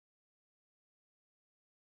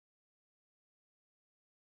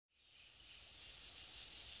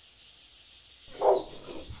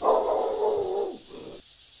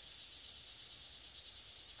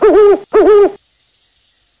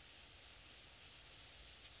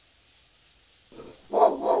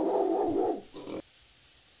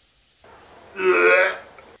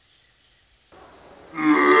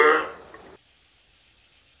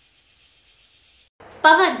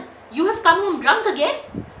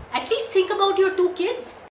about your 2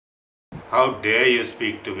 kids? How dare you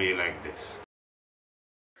speak to me like this?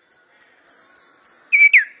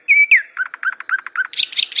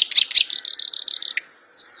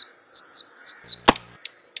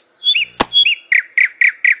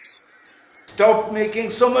 Stop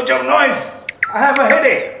making so much of noise! I have a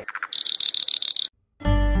headache!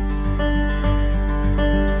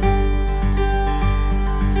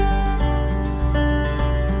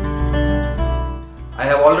 I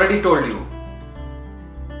have already told you,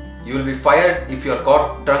 you will be fired if you are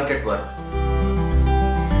caught drunk at work.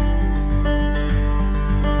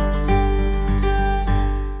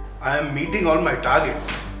 I am meeting all my targets.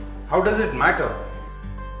 How does it matter?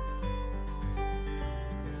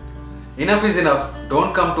 Enough is enough.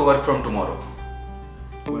 Don't come to work from tomorrow.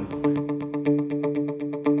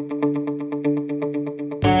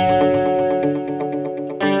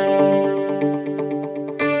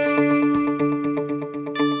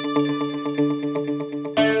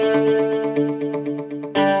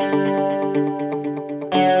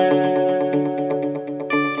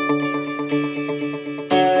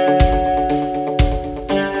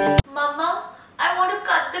 Mama, I want to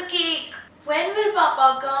cut the cake. When will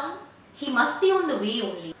Papa come? He must be on the way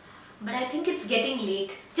only. But I think it's getting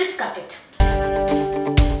late. Just cut it.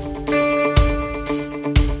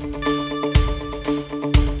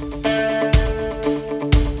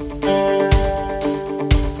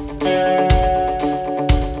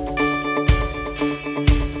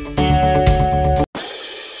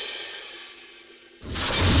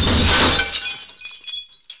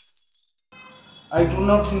 I do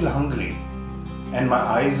not feel hungry and my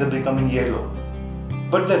eyes are becoming yellow.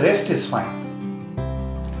 But the rest is fine.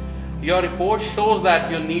 Your report shows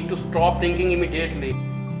that you need to stop drinking immediately.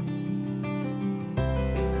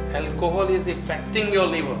 Alcohol is affecting your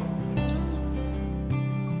liver.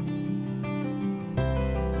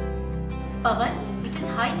 Pawan, it is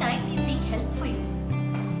high time we seek help for you.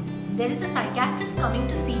 There is a psychiatrist coming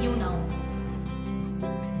to see you now.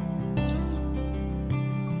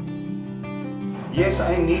 Yes,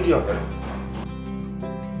 I need your help.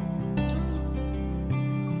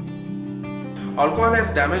 Alcohol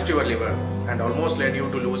has damaged your liver and almost led you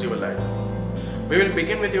to lose your life. We will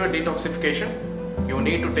begin with your detoxification. You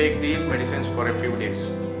need to take these medicines for a few days.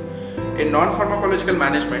 In non-pharmacological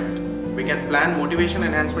management, we can plan motivation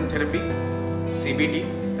enhancement therapy,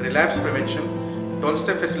 CBT, relapse prevention,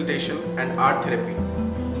 12-step facilitation and art therapy.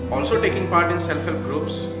 Also taking part in self-help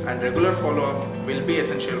groups and regular follow-up will be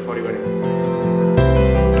essential for your health.